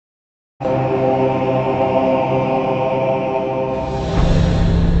Take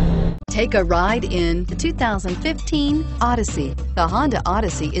a ride in the 2015 Odyssey. The Honda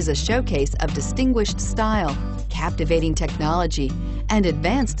Odyssey is a showcase of distinguished style, captivating technology, and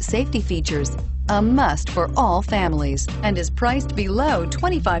advanced safety features. A must for all families and is priced below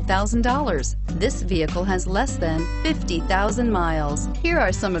 $25,000. This vehicle has less than 50,000 miles. Here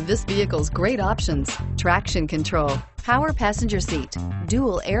are some of this vehicle's great options: traction control, power passenger seat,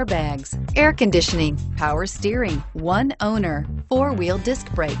 dual airbags, air conditioning, power steering, one owner, four-wheel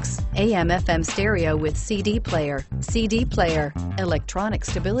disc brakes, AM/FM stereo with CD player, electronic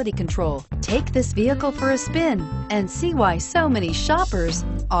stability control. Take this vehicle for a spin and see why so many shoppers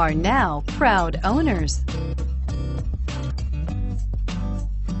are now proud owners.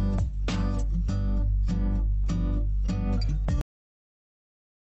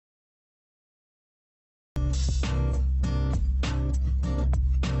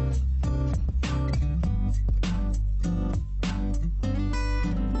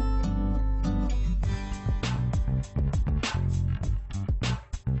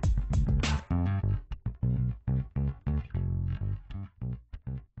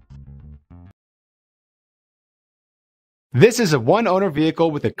 This is a one-owner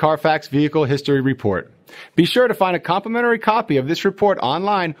vehicle with a Carfax Vehicle History Report. Be sure to find a complimentary copy of this report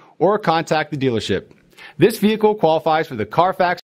online or contact the dealership. This vehicle qualifies for the Carfax